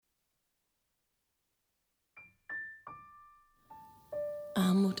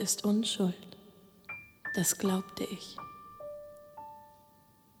Armut ist Unschuld, das glaubte ich.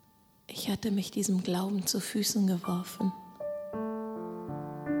 Ich hatte mich diesem Glauben zu Füßen geworfen.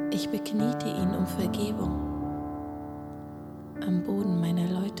 Ich bekniete ihn um Vergebung am Boden meiner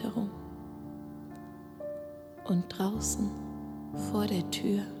Läuterung. Und draußen, vor der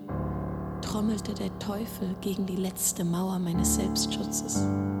Tür, trommelte der Teufel gegen die letzte Mauer meines Selbstschutzes.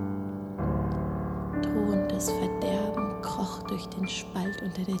 Drohendes Verderben kroch durch den Spalt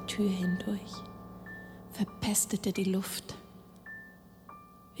unter der Tür hindurch, verpestete die Luft.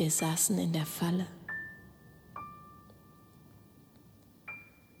 Wir saßen in der Falle.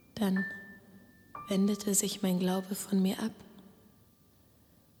 Dann wendete sich mein Glaube von mir ab,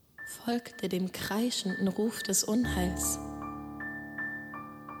 folgte dem kreischenden Ruf des Unheils.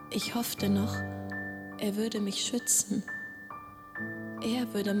 Ich hoffte noch, er würde mich schützen.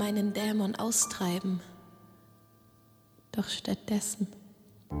 Er würde meinen Dämon austreiben. Doch stattdessen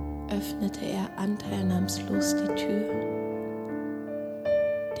öffnete er anteilnahmslos die Tür.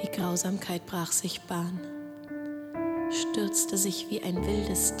 Die Grausamkeit brach sich Bahn, stürzte sich wie ein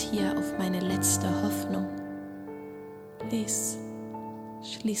wildes Tier auf meine letzte Hoffnung, ließ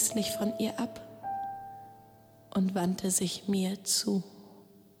schließlich von ihr ab und wandte sich mir zu.